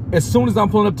 So as soon as I'm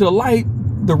pulling up to the light,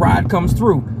 the ride comes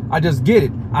through. I just get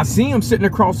it. I see him sitting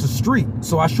across the street.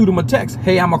 So I shoot him a text.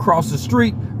 Hey, I'm across the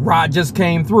street. Ride just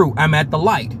came through. I'm at the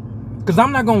light. Because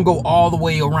I'm not going to go all the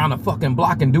way around a fucking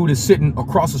block and dude is sitting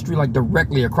across the street, like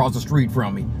directly across the street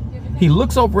from me. He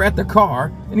looks over at the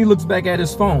car and he looks back at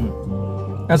his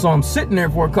phone. And so I'm sitting there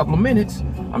for a couple of minutes.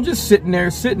 I'm just sitting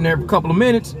there for a couple of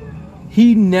minutes.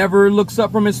 He never looks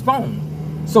up from his phone.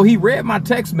 So he read my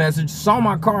text message, saw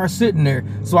my car sitting there.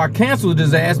 So I canceled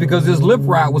his ass because his Lyft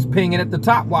ride was pinging at the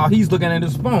top while he's looking at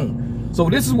his phone. So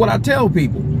this is what I tell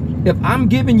people. If I'm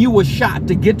giving you a shot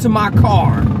to get to my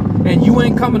car and you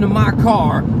ain't coming to my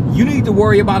car, you need to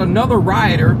worry about another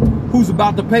rider who's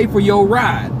about to pay for your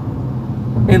ride.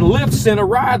 And Lyft sent a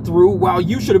ride through while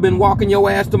you should have been walking your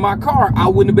ass to my car. I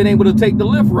wouldn't have been able to take the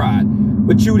Lyft ride.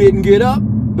 But you didn't get up.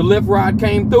 The Lyft ride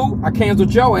came through. I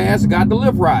canceled your ass, got the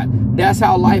Lyft ride. That's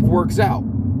how life works out.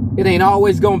 It ain't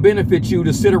always gonna benefit you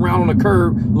to sit around on the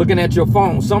curb looking at your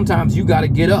phone. Sometimes you gotta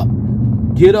get up.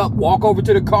 Get up, walk over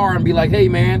to the car and be like, hey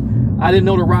man, I didn't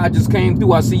know the ride just came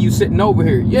through. I see you sitting over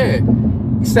here. Yeah.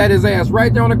 He sat his ass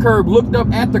right there on the curb, looked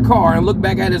up at the car and looked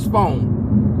back at his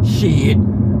phone. Shit.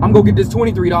 I'm gonna get this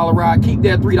 $23 ride. Keep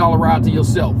that $3 ride to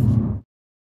yourself.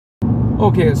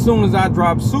 Okay, as soon as I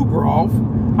drop Super off,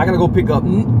 I gotta go pick up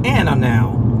Anna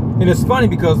now. And it's funny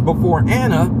because before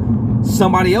Anna,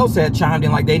 somebody else had chimed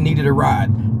in like they needed a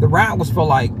ride. The ride was for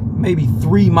like maybe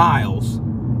 3 miles.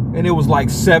 And it was like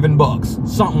 $7,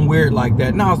 something weird like that.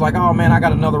 And I was like, oh man, I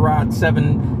got another ride,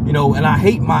 7, you know, and I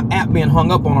hate my app being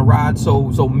hung up on a ride so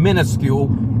minuscule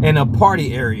in a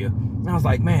party area. And I was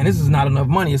like, man, this is not enough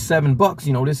money. It's $7,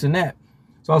 you know, this and that.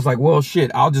 So I was like, well,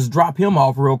 shit, I'll just drop him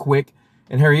off real quick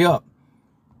and hurry up.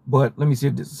 But let me see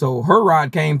if this, so her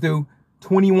ride came through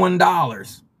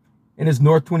 $21 and it's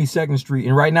North 22nd Street.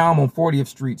 And right now I'm on 40th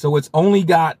Street. So it's only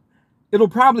got, it'll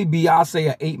probably be, I'll say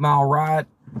an 8-mile ride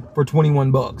for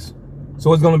 $21.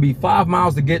 So it's going to be 5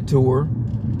 miles to get to her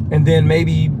and then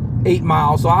maybe 8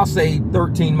 miles. So I'll say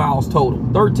 13 miles total.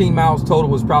 13 miles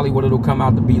total is probably what it'll come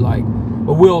out to be like,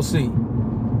 but we'll see,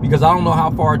 because I don't know how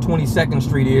far 22nd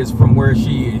Street is from where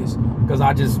she is, because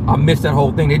I missed that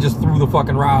whole thing. They just threw the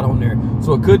fucking ride on there.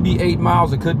 So it could be 8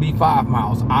 miles, it could be 5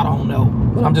 miles, I don't know,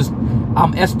 but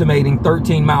I'm estimating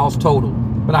 13 miles total,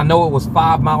 but I know it was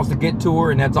 5 miles to get to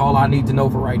her, and that's all I need to know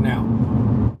for right now.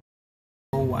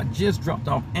 I just dropped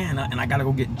off Anna and I gotta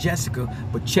go get Jessica,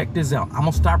 but check this out. I'm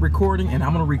gonna stop recording and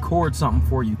I'm gonna record something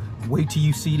for you. Wait till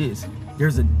you see this.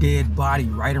 There's a dead body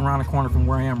right around the corner from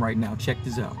where I am right now. Check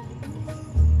this out.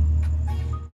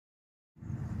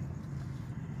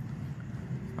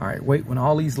 All right, wait, when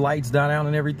all these lights die out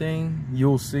and everything,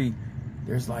 you'll see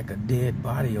there's like a dead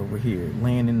body over here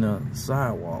laying in the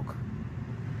sidewalk.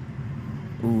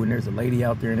 Ooh, and there's a lady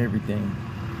out there and everything.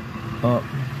 I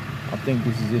think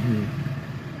this is it here.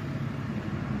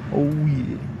 Oh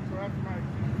yeah.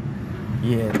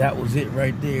 Yeah, that was it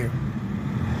right there.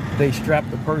 They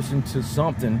strapped the person to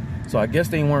something, so I guess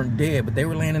they weren't dead, but they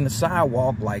were laying in the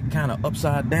sidewalk like kind of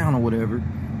upside down or whatever.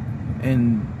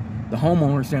 And the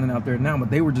homeowner's standing out there now, but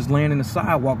they were just laying in the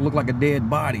sidewalk, looked like a dead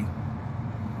body.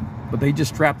 But they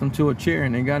just strapped him to a chair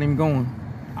and they got him going.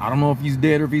 I don't know if he's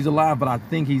dead or if he's alive, but I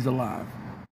think he's alive.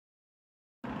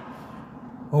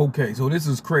 Okay, so this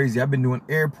is crazy. I've been doing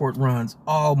airport runs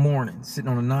all morning, sitting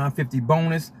on a 950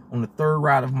 bonus on the 3rd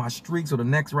ride of my streak. So the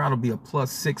next ride will be a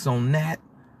 +6 on that.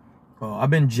 I've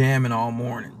been jamming all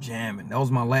morning, jamming. That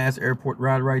was my last airport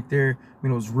ride right there. I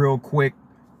mean, it was real quick.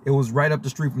 It was right up the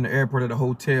street from the airport at a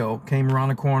hotel. Came around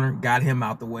the corner, got him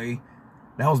out the way.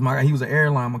 That was my guy. He was an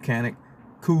airline mechanic.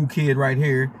 Cool kid right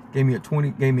here. Gave me a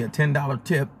 $10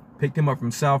 tip. Picked him up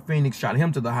from South Phoenix, shot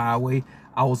him to the highway.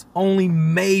 I was only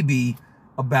maybe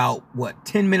about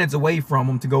 10 minutes away from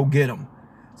him to go get him,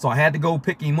 so I had to go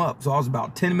pick him up. So I was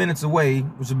about 10 minutes away,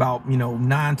 which is about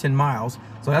 9-10 miles.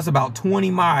 So that's about 20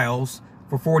 miles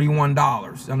for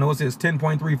 $41. I know it says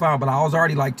 10.35, but I was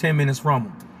already like 10 minutes from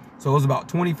him, so it was about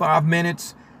 25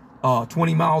 minutes,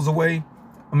 20 miles away.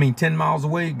 I mean 10 miles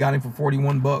away. Got him for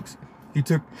 $41. He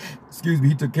took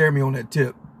care of me on that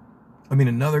tip. I mean,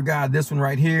 another guy, this one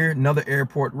right here, another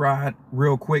airport ride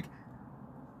real quick.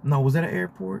 No, was that an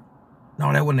airport?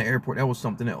 No, that wasn't an airport. That was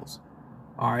something else.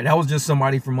 All right, that was just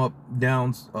somebody from up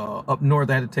north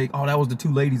I had to take. Oh, that was the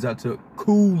 2 ladies I took.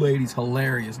 Cool ladies,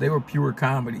 hilarious. They were pure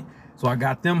comedy. So I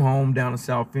got them home down in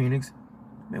South Phoenix.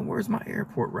 Man, where's my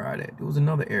airport ride at? It was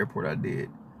another airport I did.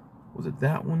 Was it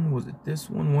that one? Was it this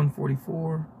one,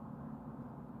 144?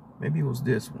 Maybe it was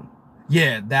this one.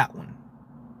 Yeah, that one.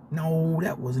 No,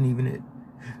 that wasn't even it.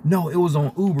 No, it was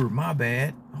on Uber. My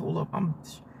bad. Hold up.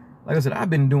 Like I said,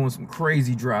 I've been doing some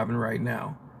crazy driving right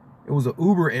now. It was an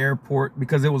Uber airport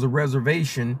because it was a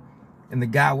reservation, and the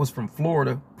guy was from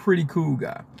Florida. Pretty cool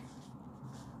guy.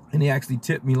 And he actually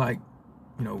tipped me like,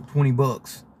 20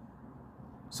 bucks.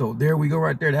 So there we go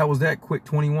right there. That was that quick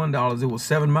 $21. It was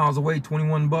 7 miles away,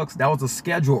 21 bucks. That was a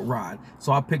scheduled ride.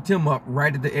 So I picked him up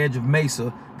right at the edge of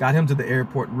Mesa, got him to the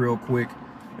airport real quick.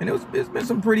 And it's been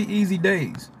some pretty easy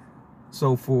days.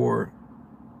 So for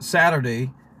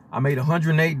Saturday, I made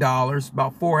 $108.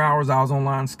 About 4 hours I was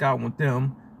online scouting with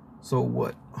them. So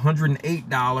what,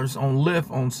 $108 on Lyft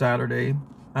on Saturday.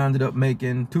 I ended up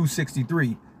making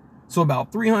 $263. So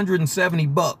about 370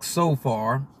 bucks so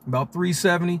far. About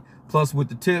 370 plus with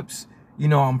the tips.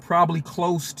 I'm probably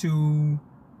close to,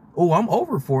 I'm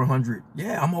over 400.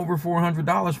 Yeah, I'm over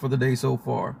 $400 for the day so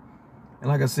far. And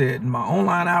like I said, my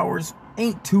online hours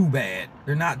ain't too bad.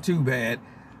 They're not too bad.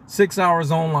 6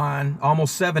 hours online,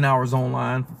 almost 7 hours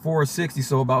online for $460,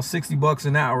 so about 60 bucks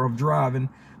an hour of driving.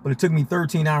 But it took me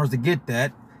 13 hours to get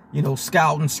that.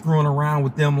 Scouting, screwing around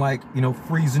with them, like,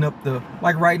 freezing up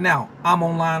like right now. I'm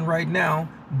online right now,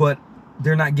 but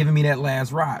they're not giving me that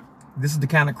last ride. This is the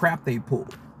kind of crap they pull.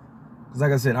 Because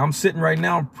like I said, I'm sitting right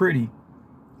now pretty.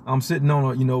 I'm sitting on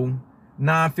a,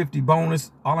 $950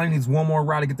 bonus. All I need is one more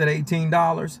ride to get that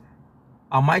 $18.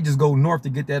 I might just go north to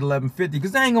get that $11.50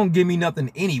 because they ain't gonna give me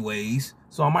nothing anyways.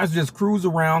 So I might as well just cruise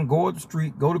around, go up the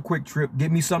street, go to Quick Trip,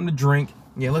 get me something to drink.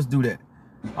 Yeah, let's do that.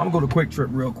 I'm gonna go to Quick Trip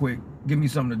real quick, give me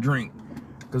something to drink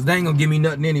because they ain't gonna give me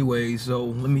nothing anyways. So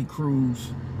let me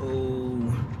cruise.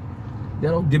 Oh,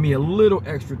 that'll give me a little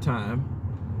extra time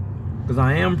because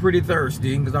I am pretty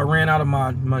thirsty because I ran out of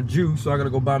my juice, so I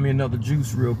gotta go buy me another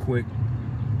juice real quick.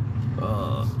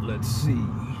 Let's see.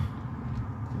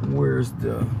 Where's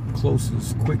the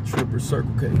closest Quick Trip or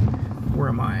Circle K? Where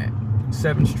am I at?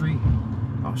 7th Street?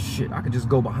 Oh shit, I could just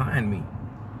go behind me.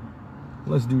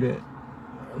 Let's do that.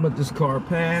 Let this car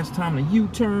pass. Time to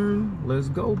U-turn. Let's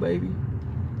go, baby.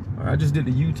 All right, I just did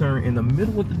the U-turn in the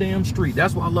middle of the damn street.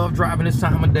 That's why I love driving this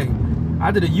time of day.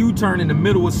 I did a U-turn in the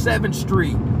middle of 7th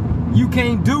Street. You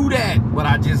can't do that, but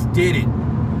I just did it.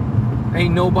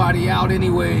 Ain't nobody out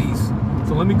anyways.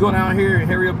 So let me go down here and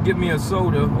hurry up and get me a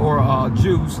soda or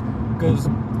juice because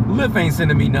Lyft ain't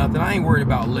sending me nothing. I ain't worried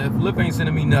about Lyft. Lyft ain't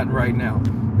sending me nothing right now.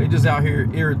 They just out here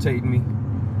irritating me.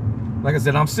 Like I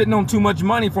said, I'm sitting on too much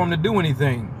money for them to do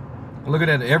anything. Look at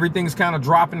that. Everything's kind of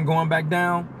dropping, going back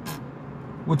down.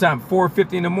 What time?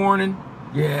 4:50 in the morning?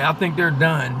 Yeah, I think they're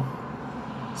done.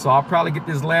 So I'll probably get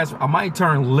this last. I might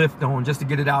turn Lyft on just to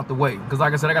get it out the way. Because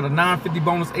like I said, I got a $9.50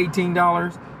 bonus,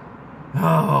 $18.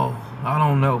 Oh, I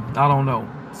don't know.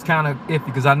 It's kind of iffy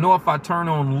because I know if I turn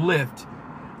on Lyft,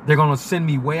 they're going to send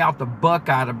me way out to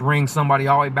Buckeye to bring somebody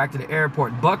all the way back to the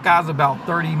airport. Buckeye's about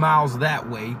 30 miles that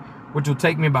way, which will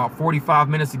take me about 45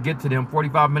 minutes to get to them.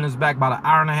 45 minutes back, about an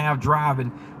hour and a half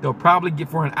driving. They'll probably get,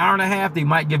 for an hour and a half, they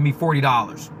might give me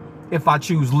 $40 if I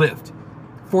choose Lyft.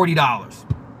 $40.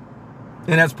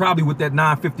 And that's probably with that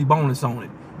 $9.50 bonus on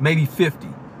it. Maybe 50.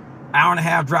 Hour and a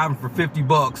half driving for 50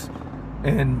 bucks.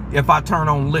 And if I turn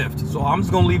on Lyft. So I'm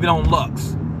just going to leave it on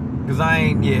Lux. Because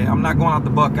I'm not going out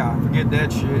the Buckeye. Forget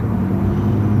that shit.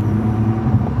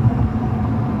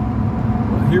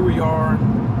 Well, here we are.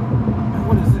 Man,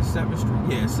 what is this, 7th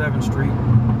Street? Yeah, 7th Street.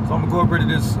 So I'm going to go over to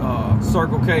this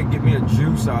Circle K, get me a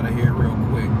juice out of here real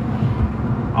quick.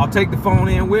 I'll take the phone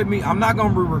in with me. I'm not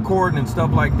going to be recording and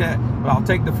stuff like that. But I'll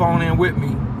take the phone in with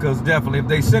me. Because definitely, if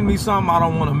they send me something, I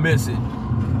don't want to miss it.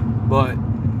 But,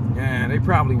 yeah, they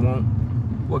probably won't.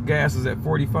 What gas is at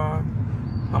 45?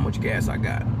 How much gas I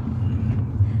got?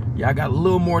 Yeah, I got a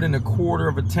little more than a quarter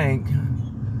of a tank.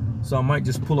 So I might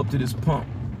just pull up to this pump.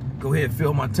 Go ahead and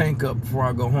fill my tank up before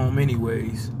I go home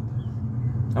anyways.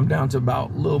 I'm down to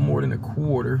about a little more than a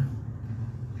quarter.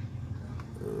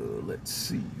 Let's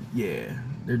see. Yeah,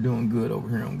 they're doing good over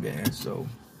here on gas. So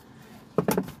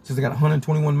since I got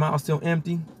 121 miles still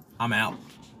empty, I'm out.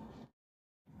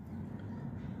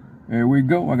 There we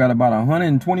go. I got about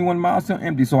 121 miles still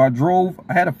empty. So I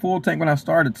had a full tank when I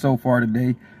started so far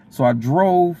today. So I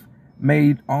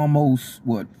made almost,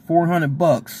 400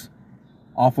 bucks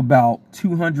off about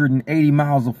 280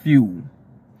 miles of fuel.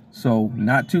 So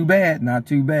not too bad, not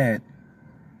too bad.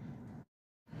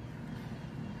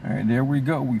 All All right, there we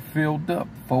go. We filled up.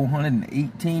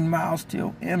 418 miles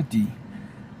still empty.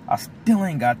 I still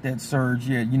ain't got that surge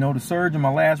yet. You know, the surge in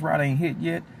my last ride ain't hit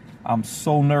yet. I'm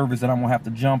so nervous that I'm gonna have to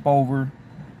jump over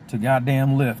to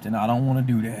goddamn Lyft, and I don't want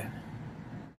to do that.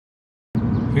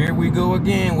 Here we go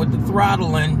again with the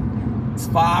throttling. It's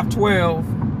 5:12.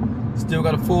 Still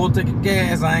got a full tank of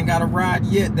gas. I ain't got a ride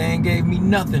yet. They ain't gave me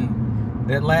nothing.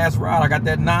 That last ride, I got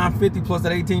that $9.50 plus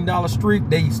that $18 streak.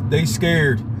 They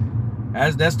scared.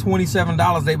 That's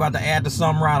 $27 they about to add to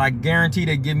some ride. I guarantee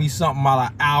they give me something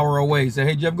about an hour away. Say,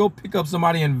 hey Jeff, go pick up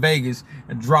somebody in Vegas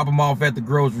and drop them off at the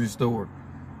grocery store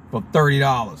for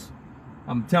 $30.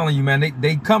 I'm telling you, man,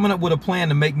 they coming up with a plan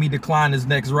to make me decline this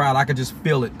next ride. I could just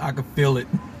feel it. I could feel it.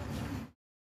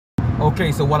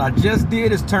 Okay, so what I just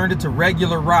did is turned it to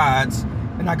regular rides,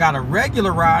 and I got a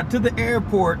regular ride to the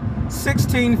airport,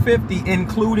 $16.50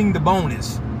 including the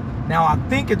bonus. Now I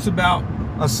think it's about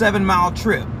a 7-mile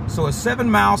trip. So it's 7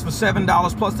 miles for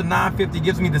 $7 plus the $9.50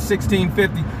 gives me the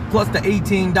 $16.50 plus the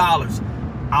 $18.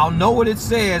 I'll know what it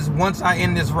says once I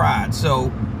end this ride.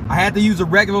 So I had to use a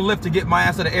regular Lyft to get my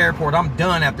ass to the airport. I'm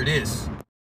done after this.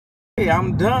 Hey,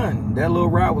 I'm done. That little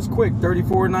ride was quick,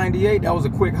 $34.98. That was a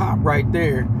quick hop right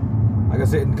there. Like I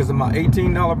said, because of my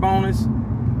 $18 bonus.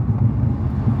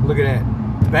 Look at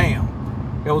that. Bam.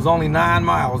 It was only 9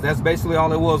 miles. That's basically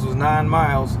all it was 9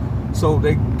 miles. So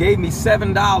they gave me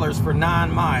 $7 for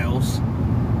 9 miles.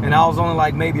 And I was only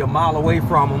like maybe a mile away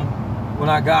from them when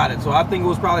I got it. So I think it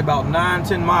was probably about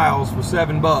 9-10 miles for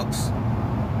 $7.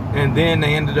 And then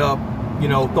they ended up, you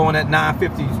know, throwing that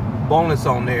 $9.50 bonus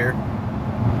on there.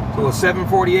 So it was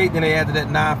 $7.48, then they added that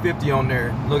 $9.50 on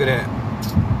there. Look at that.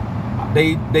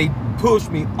 They pushed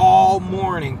me all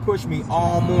morning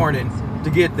to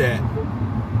get that.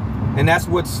 And that's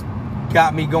what's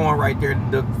got me going right there.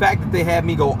 The fact that they had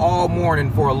me go all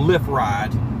morning for a Lyft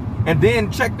ride. And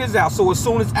then check this out. So as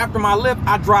soon as after my Lyft,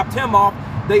 I dropped him off,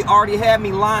 they already had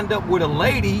me lined up with a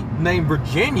lady named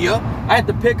Virginia. I had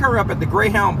to pick her up at the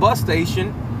Greyhound bus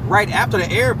station right after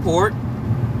the airport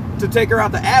to take her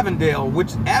out to Avondale,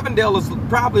 which Avondale is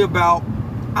probably about,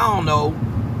 I don't know,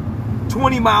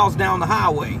 20 miles down the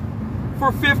highway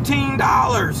for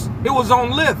 $15. It was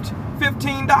on Lyft,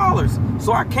 $15.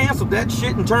 So I canceled that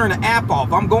shit and turned the app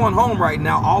off. I'm going home right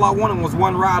now. All I wanted was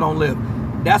one ride on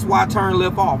Lyft. That's why I turned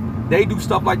Lyft off. They do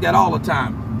stuff like that all the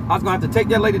time. I was gonna have to take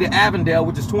that lady to Avondale,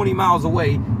 which is 20 miles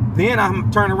away. Then I'm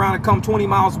turning around and come 20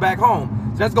 miles back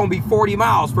home. So that's gonna be 40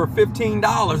 miles for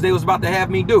 $15 they was about to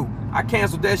have me do. I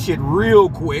canceled that shit real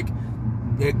quick.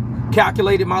 It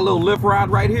calculated my little Lyft ride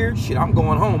right here. Shit, I'm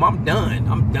going home. I'm done.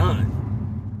 I'm done.